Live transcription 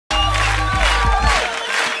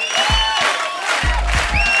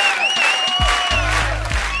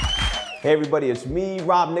Hey everybody, it's me,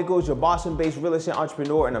 Rob Nichols, your Boston-based real estate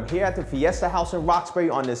entrepreneur, and I'm here at the Fiesta house in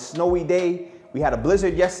Roxbury on this snowy day. We had a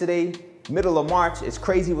blizzard yesterday, middle of March. It's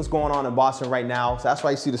crazy what's going on in Boston right now, so that's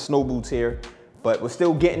why you see the snow boots here. But we're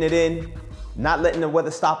still getting it in, not letting the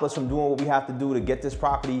weather stop us from doing what we have to do to get this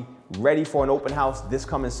property ready for an open house this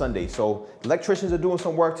coming Sunday. So the electricians are doing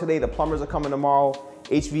some work today, the plumbers are coming tomorrow,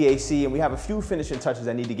 HVAC, and we have a few finishing touches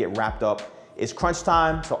that need to get wrapped up. It's crunch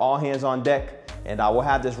time, so all hands on deck. And we'll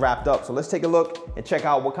have this wrapped up. So let's take a look and check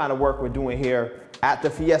out what kind of work we're doing here at the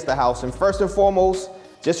Fiesta house. And first and foremost,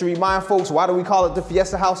 just to remind folks, why do we call it the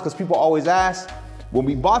Fiesta house? Because people always ask. When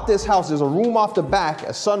we bought this house, there's a room off the back, a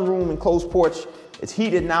sunroom and closed porch. It's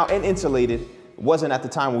heated now and insulated. It wasn't at the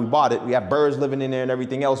time when we bought it. We have birds living in there and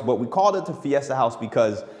everything else, but we called it the Fiesta house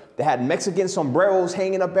because they had Mexican sombreros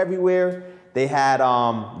hanging up everywhere. They had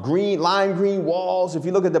lime green walls. If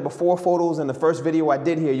you look at the before photos in the first video I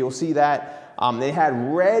did here, you'll see that. They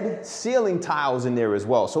had red ceiling tiles in there as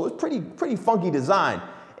well. So it was pretty funky design.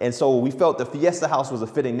 And so we felt the Fiesta house was a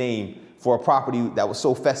fitting name for a property that was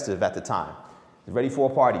so festive at the time. It's ready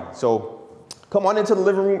for a party. So come on into the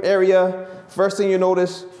living room area. First thing you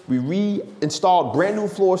notice, we reinstalled brand new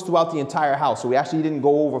floors throughout the entire house. So we actually didn't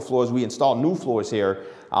go over floors. We installed new floors here.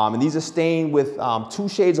 And these are stained with 2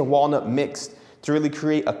 shades of walnut mixed to really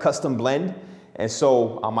create a custom blend. And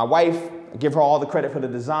so my wife, I give her all the credit for the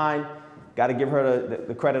design. Got to give her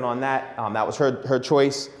the credit on that. That was her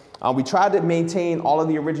choice. We tried to maintain all of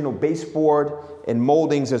the original baseboard and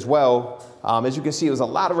moldings as well. As you can see, there was a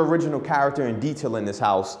lot of original character and detail in this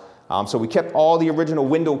house. So we kept all the original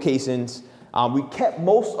window casings. We kept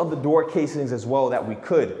most of the door casings as well that we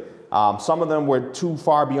could. Some of them were too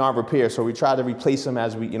far beyond repair, so we tried to replace them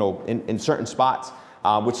as we, in certain spots,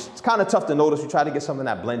 which is kind of tough to notice. We try to get something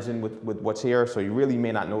that blends in with what's here, so you really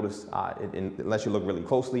may not notice unless you look really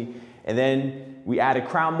closely. And then we added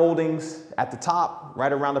crown moldings at the top,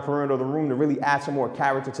 right around the perimeter of the room to really add some more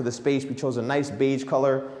character to the space. We chose a nice beige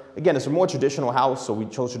color. Again, it's a more traditional house, so we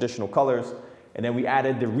chose traditional colors. And then we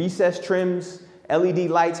added the recessed trims, LED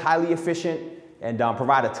lights, highly efficient, and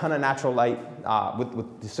provide a ton of natural light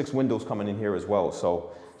with the 6 windows coming in here as well.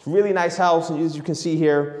 So it's a really nice house, and as you can see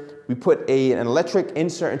here, we put an electric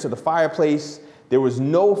insert into the fireplace. There was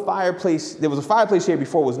no fireplace. There was a fireplace here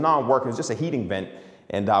before. It was non-working. It was just a heating vent,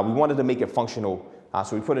 and we wanted to make it functional.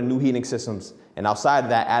 So we put in new heating systems, and outside of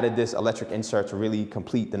that, added this electric insert to really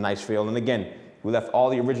complete the nice feel. And again, we left all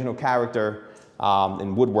the original character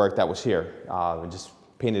and woodwork that was here, and just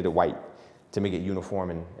painted it white to make it uniform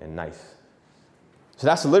and nice. So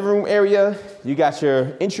that's the living room area. You got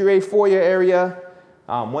your entryway foyer area.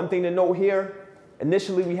 One thing to note here,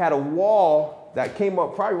 initially we had a wall that came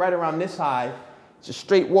up probably right around this high. It's a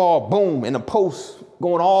straight wall, boom, and a post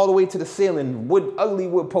going all the way to the ceiling, ugly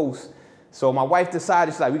wood post. So my wife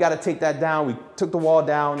decided, she's like, we got to take that down. We took the wall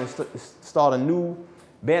down and installed a new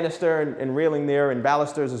banister and railing there and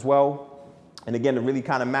balusters as well. And again, to really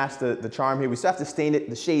kind of match the charm here, we still have to stain it.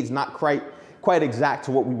 The shade's not quite exact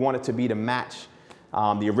to what we want it to be to match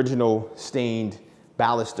the original stained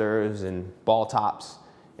balusters and ball tops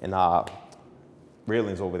and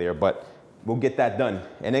railings over there, but we'll get that done.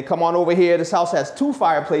 And then come on over here. This house has 2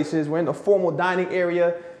 fireplaces. We're in the formal dining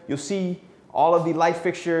area. You'll see all of the light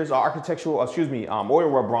fixtures, oil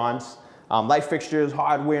rub bronze, light fixtures,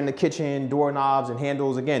 hardware in the kitchen, doorknobs and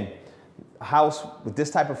handles. Again, a house with this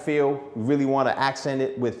type of feel, we really want to accent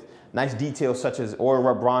it with nice details such as oil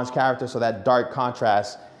rub bronze character, so that dark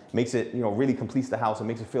contrast makes it, really completes the house and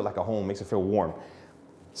makes it feel like a home, makes it feel warm.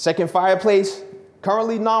 Second fireplace,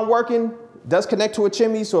 currently non-working, does connect to a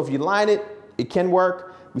chimney, so if you line it, it can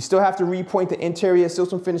work. We still have to repoint the interior, still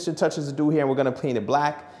some finishing touches to do here, and we're gonna paint it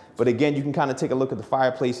black. But again, you can kind of take a look at the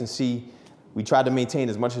fireplace and see we tried to maintain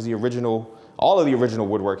as much as all of the original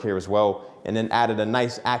woodwork here as well, and then added a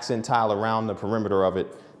nice accent tile around the perimeter of it,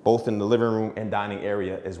 both in the living room and dining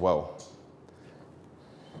area as well.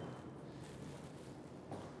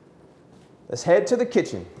 Let's head to the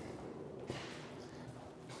kitchen.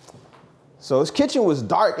 So this kitchen was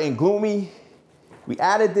dark and gloomy. We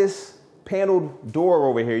added this paneled door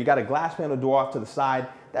over here. You got a glass panel door off to the side.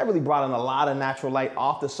 That really brought in a lot of natural light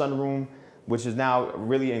off the sunroom, which is now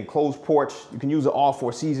really an enclosed porch. You can use it all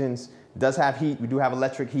 4 seasons. It does have heat. We do have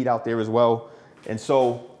electric heat out there as well. And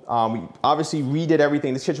so we obviously redid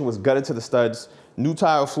everything. This kitchen was gutted to the studs. New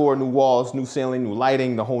tile floor, new walls, new ceiling, new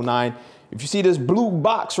lighting, the whole 9. If you see this blue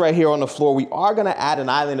box right here on the floor, we are gonna add an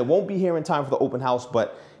island. It won't be here in time for the open house,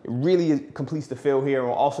 but it really completes the feel here.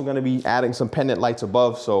 We're also gonna be adding some pendant lights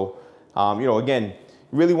above. So, again,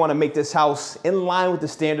 really wanna make this house in line with the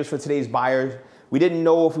standards for today's buyers. We didn't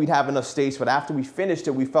know if we'd have enough space, but after we finished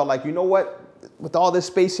it, we felt like, you know what? with all this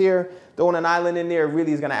space here, throwing an island in there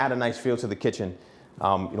really is gonna add a nice feel to the kitchen.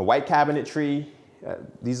 White cabinetry.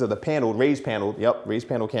 These are the raised panel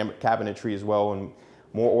cabinetry as well, and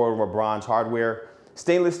more oil or bronze hardware.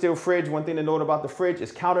 Stainless steel fridge. One thing to note about the fridge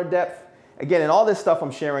is counter depth. Again, and all this stuff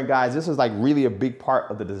I'm sharing, guys, this is like really a big part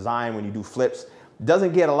of the design when you do flips.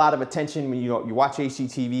 Doesn't get a lot of attention when you watch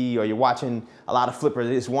HGTV or you're watching a lot of flippers.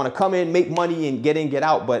 They just want to come in, make money, and get in, get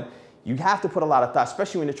out. But you have to put a lot of thought,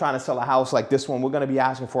 especially when you're trying to sell a house like this one. We're going to be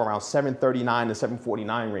asking for around $739 to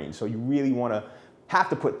 $749 range. So you really have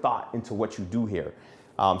to put thought into what you do here.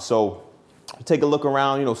 So take a look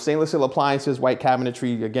around. Stainless steel appliances, white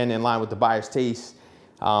cabinetry, again in line with the buyer's taste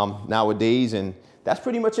nowadays. And that's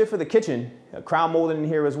pretty much it for the kitchen. Crown molding in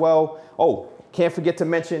here as well. Oh, can't forget to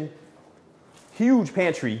mention, huge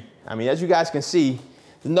pantry. I mean, as you guys can see,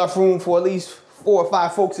 there's enough room for at least 4 or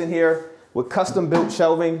 5 folks in here with custom built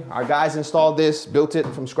shelving. Our guys installed this, built it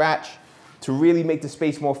from scratch to really make the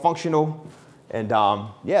space more functional. And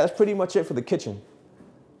yeah, that's pretty much it for the kitchen.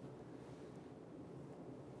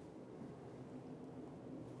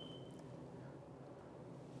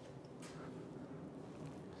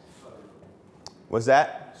 What's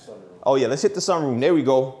that? Sunroom. Oh yeah, let's hit the sunroom. There we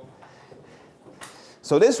go.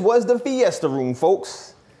 So this was the Fiesta room,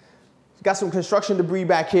 folks. Got some construction debris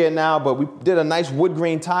back here now, but we did a nice wood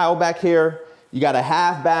grain tile back here. You got a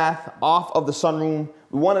half bath off of the sunroom.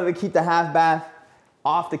 We wanted to keep the half bath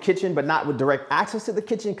off the kitchen, but not with direct access to the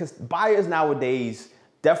kitchen, because buyers nowadays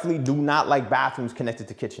definitely do not like bathrooms connected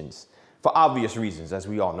to kitchens for obvious reasons, as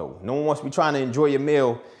we all know. No one wants to be trying to enjoy your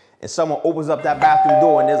meal and someone opens up that bathroom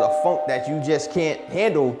door and there's a funk that you just can't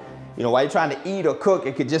handle, while you're trying to eat or cook.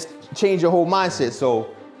 It could just change your whole mindset.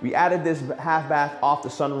 So we added this half bath off the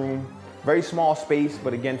sunroom. Very small space,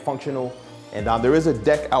 but again, functional. And there is a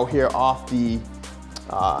deck out here off the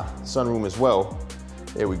sunroom as well.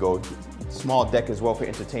 There we go. Small deck as well for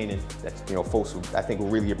entertaining. That's, folks who I think will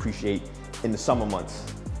really appreciate in the summer months.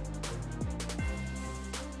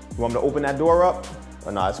 You want me to open that door up?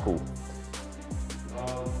 Or no, it's cool.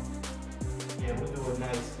 Yeah, we'll do a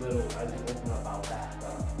nice little, I just open up out back.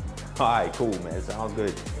 All right, cool, man. Sounds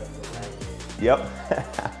good. Yep,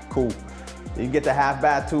 cool. You can get the half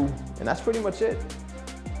bath too, and that's pretty much it.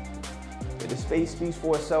 The space speaks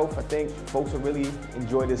for itself. I think folks will really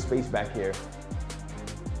enjoy this space back here.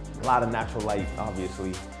 A lot of natural light,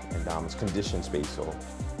 obviously, and it's conditioned space, so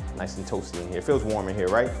nice and toasty in here. It feels warm in here,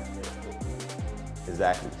 right?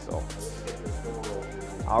 Exactly, so.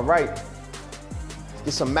 All right, let's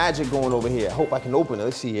get some magic going over here. I hope I can open it.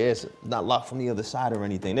 Let's see here. It's not locked from the other side or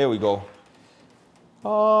anything. There we go.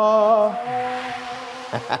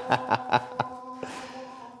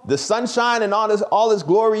 The sunshine and all this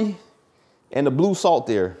glory and the blue salt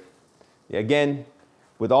there. Yeah, again,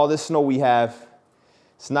 with all this snow we have,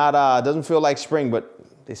 it's not, doesn't feel like spring, but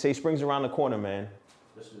they say spring's around the corner, man.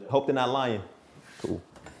 Hope they're not lying. Cool.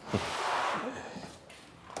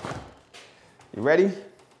 You ready?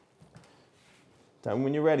 Tell me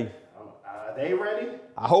when you're ready. Are they ready?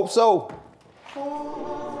 I hope so.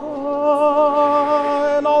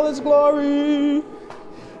 And all its glory.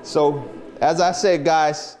 So, as I said,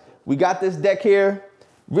 guys, we got this deck here.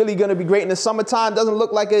 Really gonna be great in the summertime. Doesn't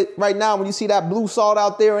look like it right now when you see that blue salt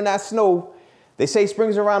out there and that snow. They say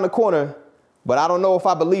spring's around the corner, but I don't know if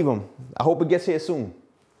I believe them. I hope it gets here soon.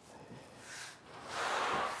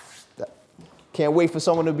 Can't wait for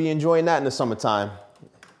someone to be enjoying that in the summertime.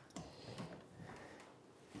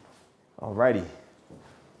 Alrighty,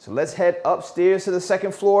 so let's head upstairs to the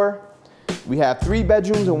second floor. We have 3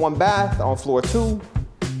 bedrooms and 1 bath on floor 2.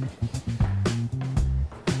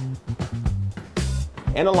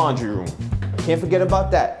 And a laundry room. Can't forget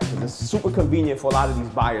about that, because it's super convenient for a lot of these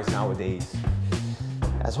buyers nowadays.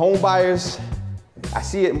 As home buyers, I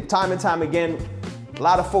see it time and time again. A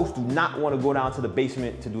lot of folks do not want to go down to the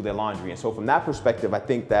basement to do their laundry. And so from that perspective, I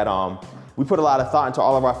think that we put a lot of thought into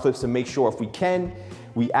all of our flips to make sure if we can,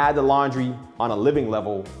 we add the laundry on a living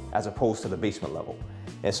level as opposed to the basement level.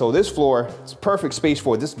 And so this floor, it's perfect space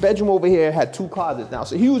for it. This bedroom over here had 2 closets. Now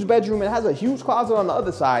it's a huge bedroom. It has a huge closet on the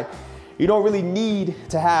other side. You don't really need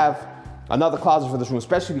to have another closet for this room,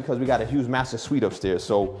 especially because we got a huge master suite upstairs.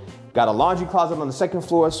 So got a laundry closet on the second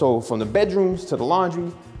floor. So from the bedrooms to the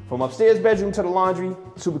laundry, from upstairs bedroom to the laundry,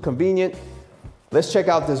 super convenient. Let's check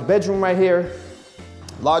out this bedroom right here.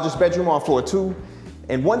 Largest bedroom on floor 2.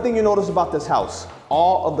 And one thing you notice about this house,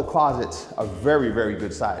 all of the closets are very, very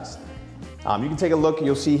good sized. You can take a look and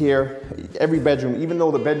you'll see here, every bedroom, even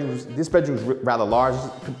though this bedroom is rather large,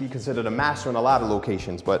 it could be considered a master in a lot of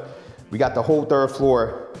locations, but we got the whole 3rd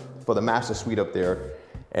floor for the master suite up there.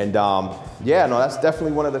 And yeah, no, that's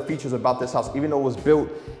definitely one of the features about this house. Even though it was built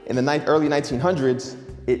in the early 1900s,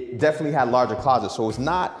 it definitely had larger closets. So it's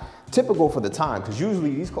not typical for the time, because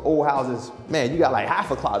usually these old houses, man, you got like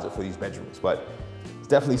half a closet for these bedrooms. But it's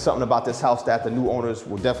definitely something about this house that the new owners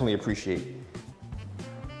will definitely appreciate.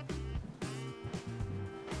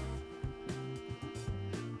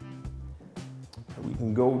 We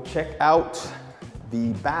can go check out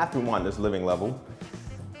the bathroom on this living level.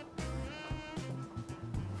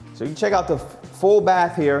 So you can check out the full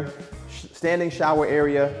bath here, standing shower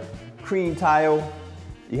area, cream tile.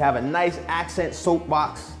 You have a nice accent soap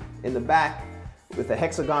box in the back with a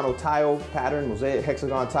hexagonal tile pattern, mosaic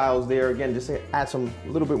hexagon tiles there. Again, just to add some a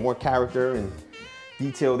little bit more character and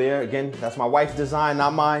detail there. Again, that's my wife's design,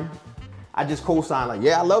 not mine. I just co-sign like,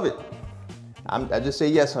 yeah, I love it. I just say,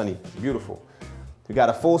 yes, honey, it's beautiful. We got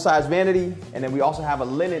a full-size vanity, and then we also have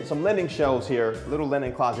some linen shelves here, little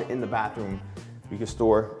linen closet in the bathroom. You can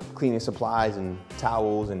store cleaning supplies and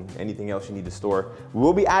towels and anything else you need to store. We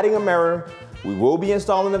will be adding a mirror. We will be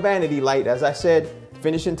installing a vanity light. As I said,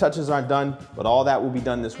 finishing touches aren't done, but all that will be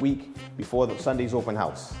done this week before the Sunday's open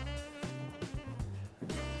house.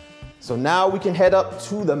 So now we can head up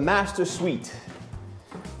to the master suite.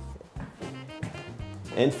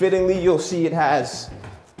 And fittingly, you'll see it has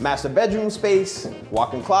master bedroom space,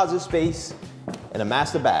 walk-in closet space, and a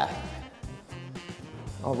master bath.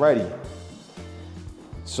 Alrighty.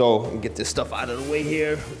 So, let me get this stuff out of the way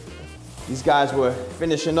here. These guys were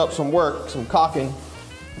finishing up some work, some caulking.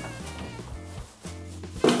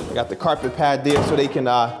 I got the carpet pad there so they can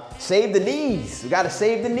save the knees. We gotta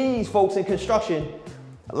save the knees, folks, in construction.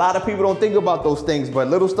 A lot of people don't think about those things, but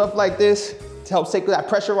little stuff like this helps take that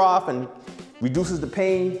pressure off and reduces the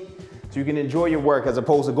pain so you can enjoy your work as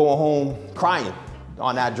opposed to going home crying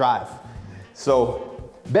on that drive. So,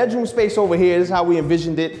 bedroom space over here, this is how we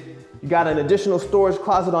envisioned it. You got an additional storage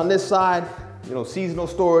closet on this side, you know, seasonal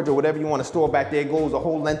storage or whatever you want to store back there. It goes the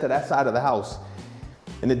whole length of that side of the house.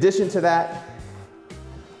 In addition to that,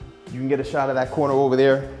 you can get a shot of that corner over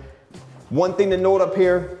there. One thing to note up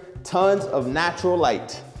here, tons of natural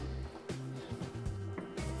light.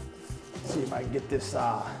 Let's see if I can get this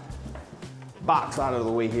box out of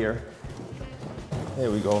the way here. There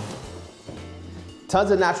we go. Tons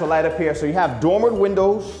of natural light up here. So you have dormered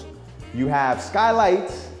windows, you have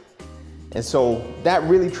skylights, and so that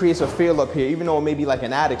really creates a feel up here. Even though it may be like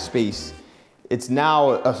an attic space, it's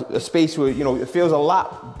now a space where, you know, it feels a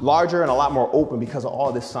lot larger and a lot more open because of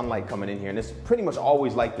all this sunlight coming in here. And it's pretty much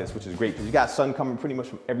always like this, which is great because you got sun coming pretty much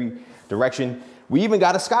from every direction. We even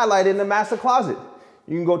got a skylight in the master closet.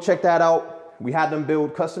 You can go check that out. We had them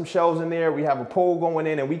build custom shelves in there. We have a pole going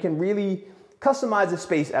in, and we can really customize the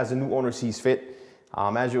space as the new owner sees fit.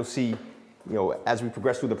 As you'll see, you know, as we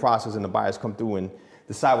progress through the process and the buyers come through and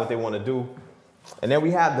decide what they want to do. And then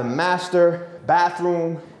we have the master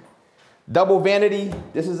bathroom, double vanity.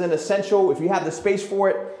 This is an essential. If you have the space for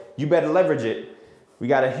it, you better leverage it. We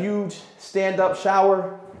got a huge stand-up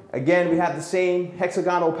shower. Again, we have the same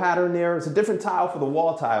hexagonal pattern there. It's a different tile for the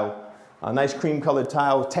wall tile. A nice cream colored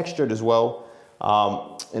tile, textured as well.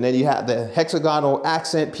 And then you have the hexagonal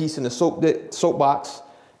accent piece in the soap box,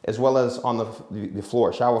 as well as on the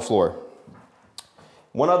floor, shower floor.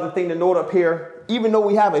 One other thing to note up here, even though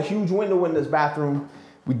we have a huge window in this bathroom,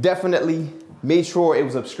 we definitely made sure it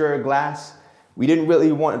was obscured glass. We didn't really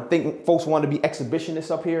think folks wanted to be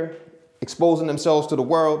exhibitionists up here, exposing themselves to the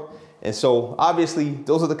world. And so obviously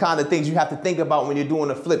those are the kind of things you have to think about when you're doing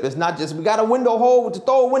a flip. It's not just, we got a window hole to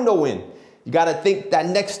throw a window in. You got to think that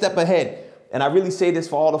next step ahead. And I really say this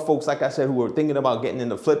for all the folks, like I said, who are thinking about getting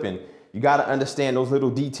into flipping. You got to understand those little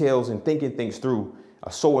details and thinking things through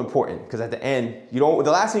are so important, because at the end, the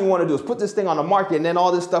last thing you want to do is put this thing on the market and then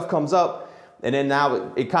all this stuff comes up, and then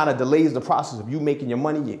now it kind of delays the process of you making your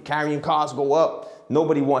money, your carrying costs go up.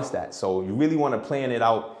 Nobody wants that. So you really want to plan it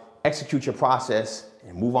out, execute your process,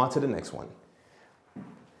 and move on to the next one.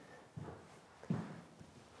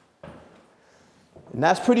 And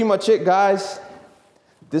that's pretty much it, guys.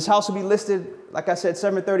 This house will be listed, like I said,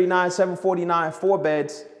 $739,000, $749,000, 4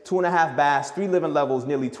 beds, 2.5 baths, 3 living levels,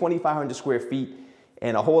 nearly 2,500 square feet,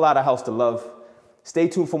 and a whole lot of house to love. Stay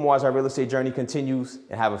tuned for more as our real estate journey continues,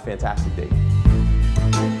 and have a fantastic day.